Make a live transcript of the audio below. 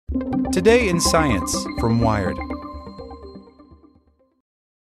Today in Science from Wired.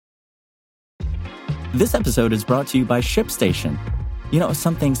 This episode is brought to you by ShipStation. You know,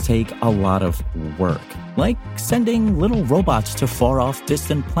 some things take a lot of work, like sending little robots to far-off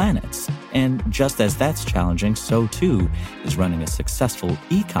distant planets. And just as that's challenging, so too is running a successful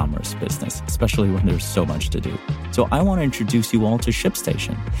e-commerce business, especially when there's so much to do. So I want to introduce you all to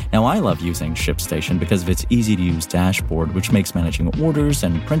ShipStation. Now, I love using ShipStation because of its easy-to-use dashboard, which makes managing orders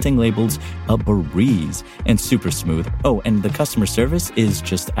and printing labels a breeze and super smooth. Oh, and the customer service is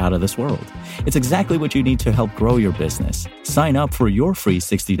just out of this world. It's exactly what you need to help grow your business. Sign up for your free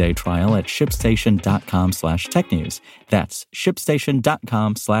 60-day trial at shipstation.com/technews. That's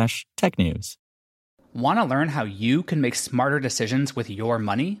shipstation.com/technews. Want to learn how you can make smarter decisions with your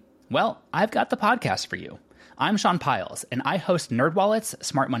money? Well, I've got the podcast for you. I'm Sean Piles, and I host NerdWallet's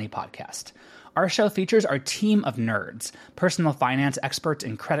Smart Money Podcast. Our show features our team of nerds, personal finance experts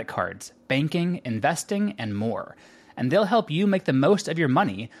in credit cards, banking, investing, and more. And they'll help you make the most of your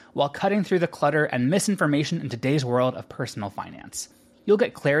money while cutting through the clutter and misinformation in today's world of personal finance. You'll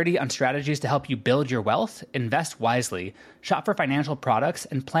get clarity on strategies to help you build your wealth, invest wisely, shop for financial products,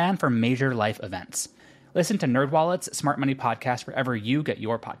 and plan for major life events. Listen to NerdWallet's Smart Money Podcast wherever you get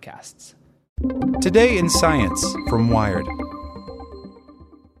your podcasts. Today in Science from Wired.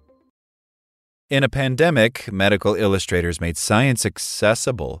 In a pandemic, medical illustrators made science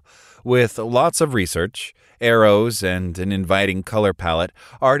accessible. With lots of research, arrows, and an inviting color palette,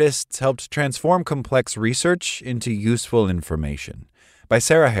 artists helped transform complex research into useful information. By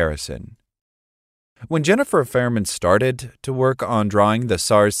Sarah Harrison. When Jennifer Fairman started to work on drawing the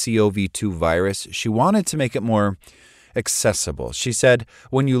SARS-CoV-2 virus, she wanted to make it more accessible. She said,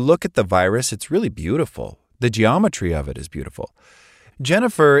 when you look at the virus, it's really beautiful. The geometry of it is beautiful.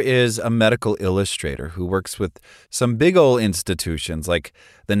 Jennifer is a medical illustrator who works with some big old institutions like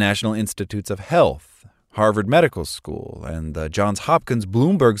the National Institutes of Health, Harvard Medical School, and the Johns Hopkins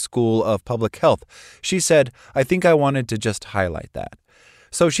Bloomberg School of Public Health. She said, I think I wanted to just highlight that.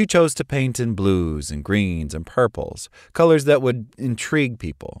 So she chose to paint in blues and greens and purples, colors that would intrigue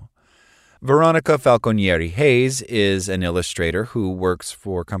people. Veronica Falconieri-Hayes is an illustrator who works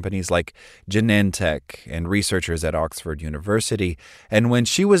for companies like Genentech and researchers at Oxford University. And when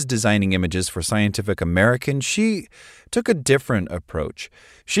she was designing images for Scientific American, she took a different approach.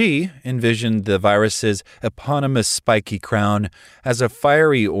 She envisioned the virus's eponymous spiky crown as a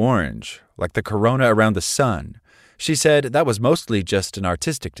fiery orange, like the corona around the sun. She said that was mostly just an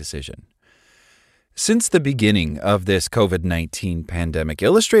artistic decision. Since the beginning of this COVID-19 pandemic,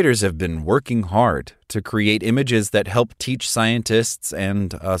 illustrators have been working hard to create images that help teach scientists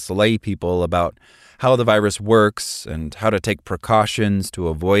and us lay people about how the virus works and how to take precautions to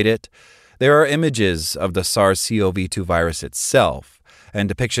avoid it. There are images of the SARS-CoV-2 virus itself, and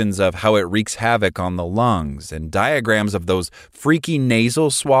depictions of how it wreaks havoc on the lungs, and diagrams of those freaky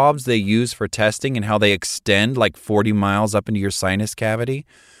nasal swabs they use for testing and how they extend like 40 miles up into your sinus cavity.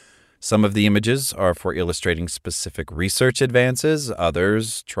 Some of the images are for illustrating specific research advances,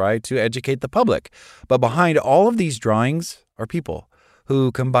 others try to educate the public. But behind all of these drawings are people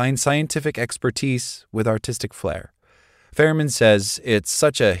who combine scientific expertise with artistic flair. Fairman says it's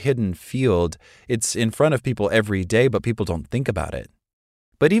such a hidden field. It's in front of people every day, but people don't think about it.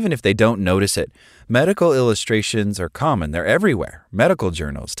 But even if they don't notice it, medical illustrations are common. They're everywhere. Medical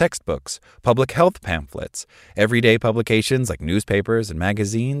journals, textbooks, public health pamphlets, everyday publications like newspapers and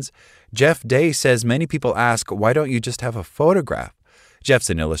magazines. Jeff Day says many people ask, why don't you just have a photograph? Jeff's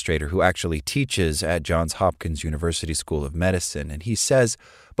an illustrator who actually teaches at Johns Hopkins University School of Medicine, and he says,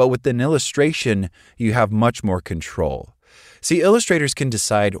 but with an illustration, you have much more control. See, illustrators can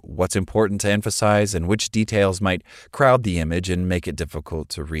decide what's important to emphasize and which details might crowd the image and make it difficult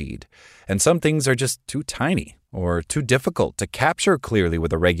to read. And some things are just too tiny or too difficult to capture clearly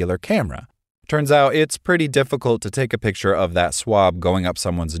with a regular camera. Turns out it's pretty difficult to take a picture of that swab going up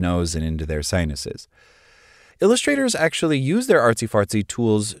someone's nose and into their sinuses. Illustrators actually use their artsy-fartsy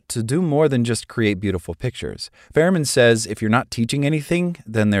tools to do more than just create beautiful pictures. Fairman says if you're not teaching anything,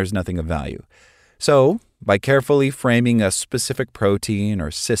 then there's nothing of value. So, by carefully framing a specific protein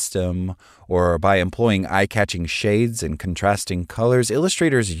or system, or by employing eye-catching shades and contrasting colors,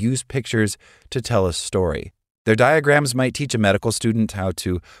 illustrators use pictures to tell a story. Their diagrams might teach a medical student how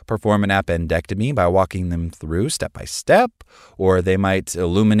to perform an appendectomy by walking them through step by step, or they might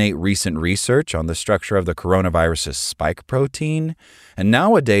illuminate recent research on the structure of the coronavirus's spike protein. And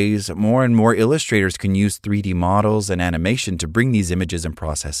nowadays, more and more illustrators can use 3D models and animation to bring these images and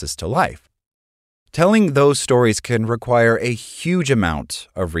processes to life. Telling those stories can require a huge amount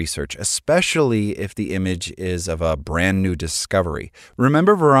of research, especially if the image is of a brand new discovery.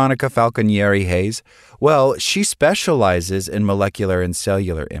 Remember Veronica Falconieri-Hayes? Well, she specializes in molecular and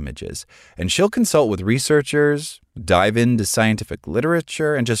cellular images, and she'll consult with researchers, dive into scientific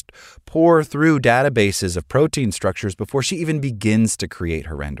literature, and just pore through databases of protein structures before she even begins to create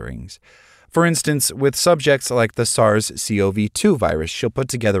her renderings. For instance, with subjects like the SARS-CoV-2 virus, she'll put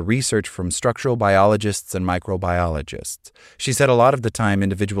together research from structural biologists and microbiologists. She said a lot of the time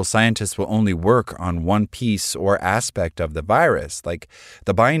individual scientists will only work on one piece or aspect of the virus, like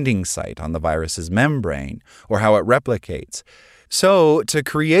the binding site on the virus's membrane or how it replicates. So, to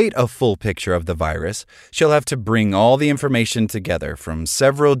create a full picture of the virus, she'll have to bring all the information together from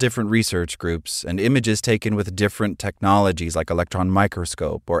several different research groups and images taken with different technologies like electron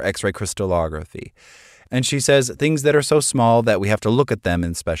microscope or X-ray crystallography. And she says things that are so small that we have to look at them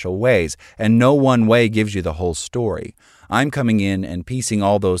in special ways, and no one way gives you the whole story. I'm coming in and piecing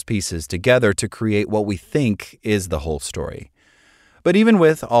all those pieces together to create what we think is the whole story. But even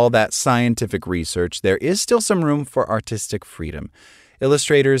with all that scientific research, there is still some room for artistic freedom.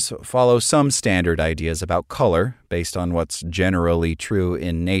 Illustrators follow some standard ideas about color based on what's generally true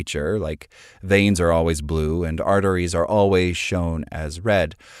in nature, like veins are always blue and arteries are always shown as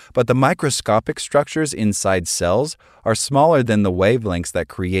red. But the microscopic structures inside cells are smaller than the wavelengths that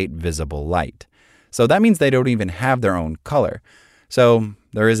create visible light. So that means they don't even have their own color. So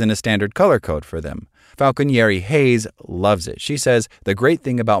there isn't a standard color code for them. Falconieri-Hayes loves it. She says, the great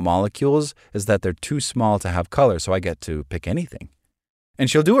thing about molecules is that they're too small to have color, so I get to pick anything. And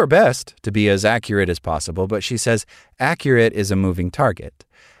she'll do her best to be as accurate as possible, but she says accurate is a moving target.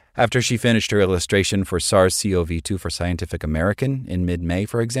 After she finished her illustration for SARS-CoV-2 for Scientific American in mid-May,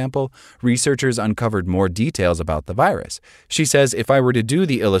 for example, researchers uncovered more details about the virus. She says if I were to do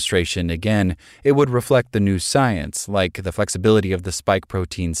the illustration again, it would reflect the new science, like the flexibility of the spike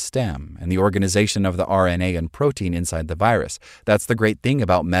protein stem and the organization of the RNA and protein inside the virus. That's the great thing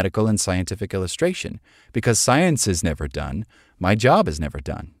about medical and scientific illustration. Because science is never done, my job is never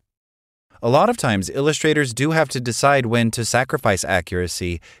done. A lot of times, illustrators do have to decide when to sacrifice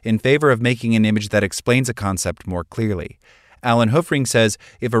accuracy in favor of making an image that explains a concept more clearly. Alan Hoofring says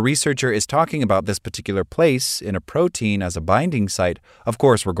if a researcher is talking about this particular place in a protein as a binding site, of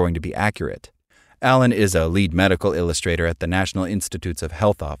course we're going to be accurate. Alan is a lead medical illustrator at the National Institutes of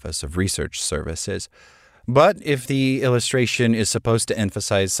Health Office of Research Services. But if the illustration is supposed to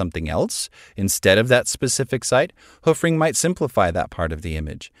emphasize something else instead of that specific site, Hoofring might simplify that part of the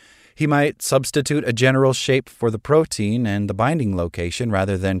image. He might substitute a general shape for the protein and the binding location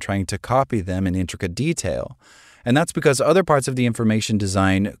rather than trying to copy them in intricate detail. And that's because other parts of the information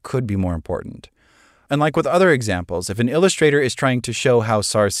design could be more important. And like with other examples, if an illustrator is trying to show how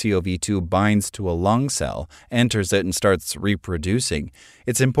SARS-CoV-2 binds to a lung cell, enters it, and starts reproducing,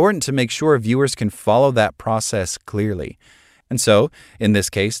 it's important to make sure viewers can follow that process clearly. And so, in this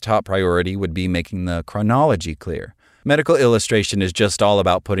case, top priority would be making the chronology clear. Medical illustration is just all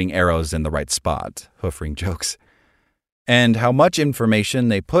about putting arrows in the right spot, Hoofring jokes. And how much information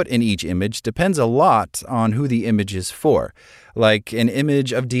they put in each image depends a lot on who the image is for. Like an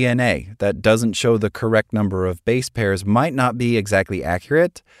image of DNA that doesn't show the correct number of base pairs might not be exactly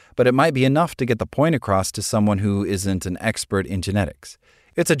accurate, but it might be enough to get the point across to someone who isn't an expert in genetics.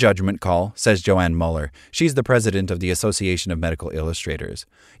 It's a judgment call, says Joanne Muller. She's the president of the Association of Medical Illustrators.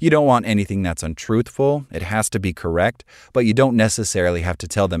 You don't want anything that's untruthful. It has to be correct, but you don't necessarily have to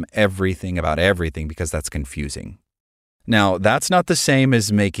tell them everything about everything because that's confusing. Now, that's not the same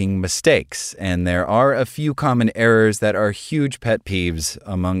as making mistakes, and there are a few common errors that are huge pet peeves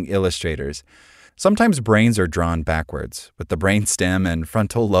among illustrators. Sometimes brains are drawn backwards, with the brainstem and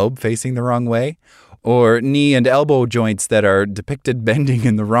frontal lobe facing the wrong way, or knee and elbow joints that are depicted bending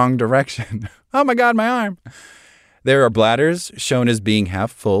in the wrong direction. Oh my God, my arm! There are bladders shown as being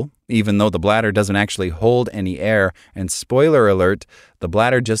half full, even though the bladder doesn't actually hold any air, and spoiler alert, the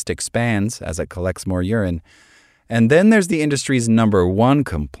bladder just expands as it collects more urine. And then there's the industry's number one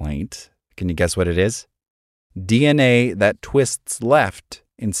complaint. Can you guess what it is? DNA that twists left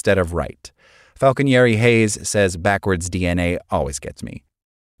instead of right. Falconieri-Hayes says backwards DNA always gets me.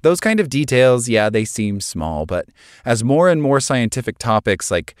 Those kind of details, yeah, they seem small, but as more and more scientific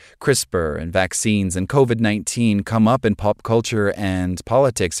topics like CRISPR and vaccines and COVID-19 come up in pop culture and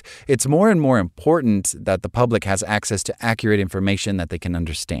politics, it's more and more important that the public has access to accurate information that they can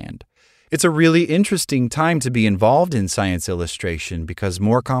understand. It's a really interesting time to be involved in science illustration because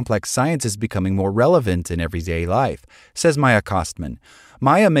more complex science is becoming more relevant in everyday life, says Maya Kostman.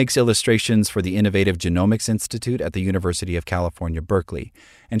 Maya makes illustrations for the Innovative Genomics Institute at the University of California, Berkeley,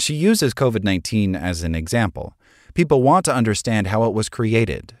 and she uses COVID-19 as an example. People want to understand how it was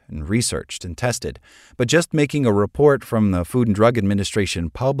created and researched and tested, but just making a report from the Food and Drug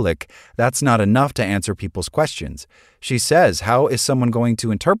Administration public, that's not enough to answer people's questions. She says, how is someone going to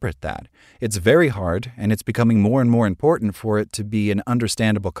interpret that? It's very hard, and it's becoming more and more important for it to be an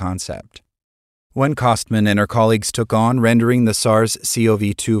understandable concept. When Kostman and her colleagues took on rendering the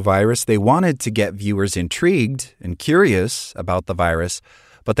SARS-CoV-2 virus, they wanted to get viewers intrigued and curious about the virus,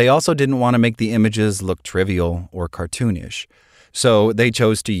 but they also didn't want to make the images look trivial or cartoonish. So they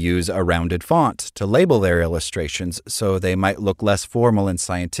chose to use a rounded font to label their illustrations so they might look less formal and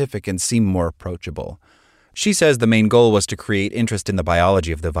scientific and seem more approachable. She says the main goal was to create interest in the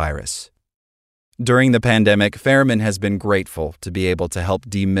biology of the virus. During the pandemic, Fairman has been grateful to be able to help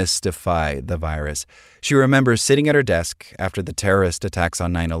demystify the virus. She remembers sitting at her desk after the terrorist attacks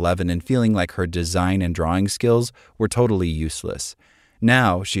on 9/11 and feeling like her design and drawing skills were totally useless.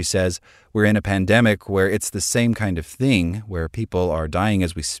 Now, she says, we're in a pandemic where it's the same kind of thing, where people are dying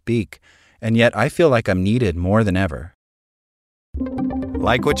as we speak, and yet I feel like I'm needed more than ever.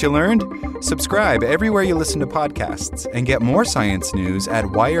 Like what you learned? Subscribe everywhere you listen to podcasts and get more science news at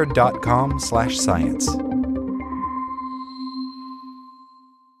wired.com/science.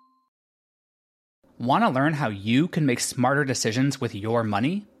 Want to learn how you can make smarter decisions with your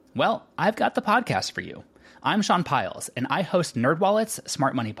money? Well, I've got the podcast for you. I'm Sean Piles, and I host NerdWallet's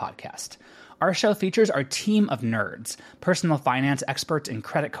Smart Money Podcast. Our show features our team of nerds, personal finance experts in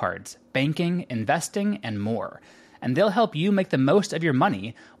credit cards, banking, investing, and more. And they'll help you make the most of your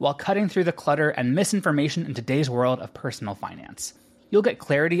money while cutting through the clutter and misinformation in today's world of personal finance. You'll get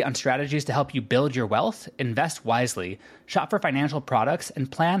clarity on strategies to help you build your wealth, invest wisely, shop for financial products,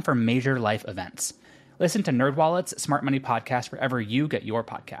 and plan for major life events. Listen to NerdWallet's Smart Money Podcast wherever you get your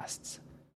podcasts.